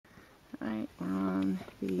Alright, we're on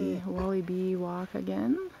the Wallaby walk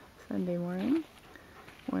again, Sunday morning.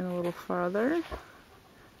 Went a little farther.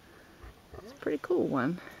 It's a pretty cool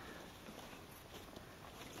one.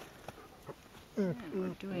 And we're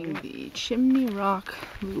doing the Chimney Rock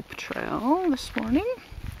Loop Trail this morning.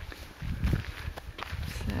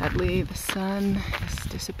 Sadly, the sun is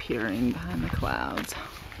disappearing behind the clouds,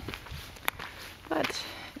 but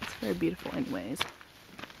it's very beautiful anyways.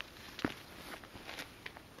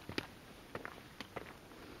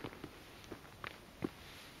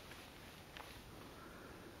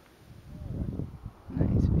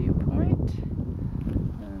 Nice viewpoint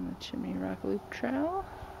on the Chimney Rock Loop Trail,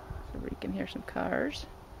 so we can hear some cars.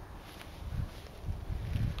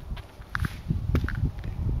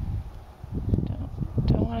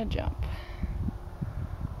 Don't want to jump.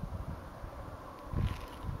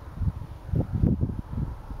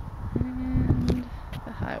 And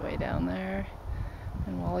the highway down there,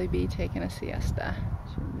 and Wallaby taking a siesta.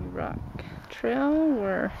 Chimney Rock Trail,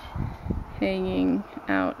 we're hanging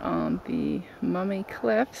out on the Mummy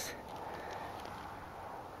Cliffs.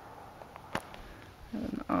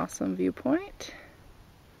 An awesome viewpoint.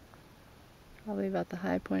 Probably about the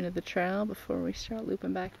high point of the trail before we start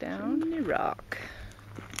looping back down. Chimney Rock.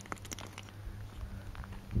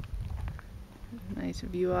 Nice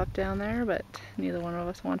view up down there, but neither one of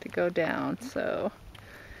us want to go down, so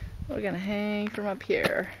we're gonna hang from up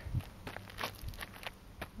here.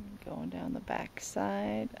 Going down the back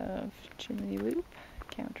side of Chimney Loop,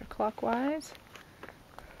 counterclockwise.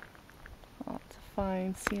 Lots of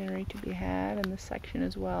fine scenery to be had in this section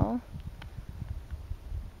as well.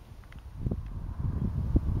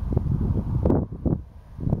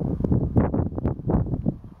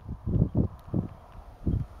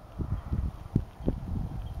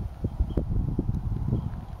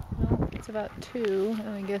 Well, it's about 2, and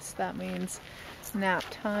I guess that means nap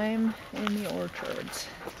time in the orchards.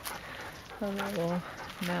 Although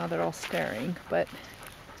now they're all staring, but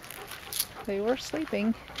they were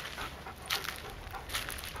sleeping.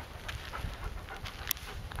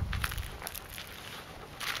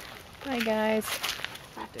 Hi guys,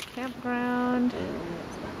 at the campground. There's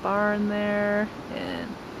a barn there, and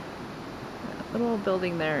that little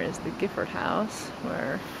building there is the Gifford House,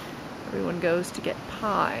 where everyone goes to get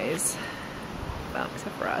pies. Well,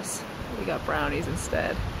 except for us. We got brownies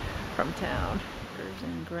instead from town.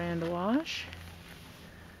 In Grand Wash.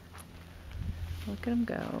 Look at them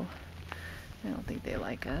go. I don't think they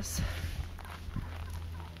like us.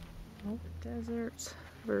 Oh, desert's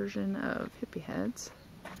version of hippie heads.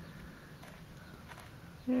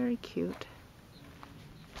 Very cute.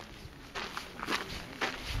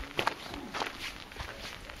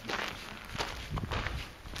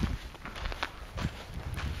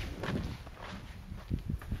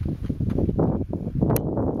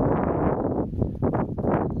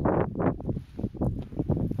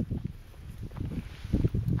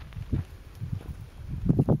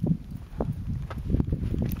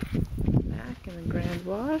 Grand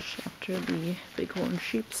Wash after the bighorn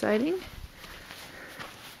sheep sighting.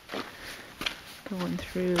 Going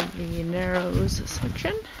through the Narrows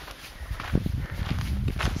section.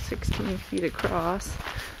 16 feet across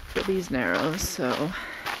for these Narrows, so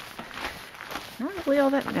not really all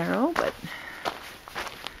that narrow, but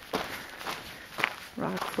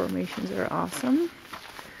rock formations are awesome.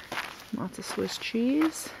 Lots of Swiss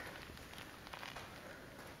cheese.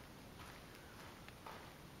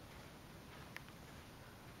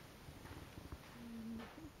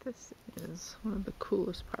 This is one of the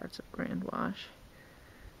coolest parts of Grand Wash.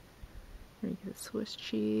 Here you get the Swiss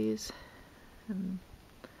cheese and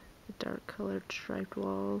the dark colored striped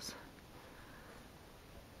walls.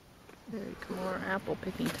 Very cool. More apple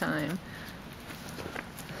picking time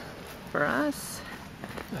for us.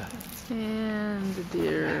 And the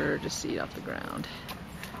deer just eat off the ground.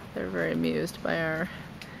 They're very amused by our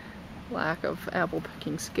lack of apple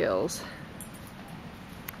picking skills.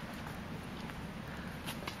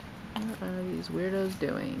 What are these weirdos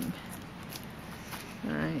doing?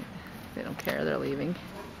 Alright, they don't care, they're leaving.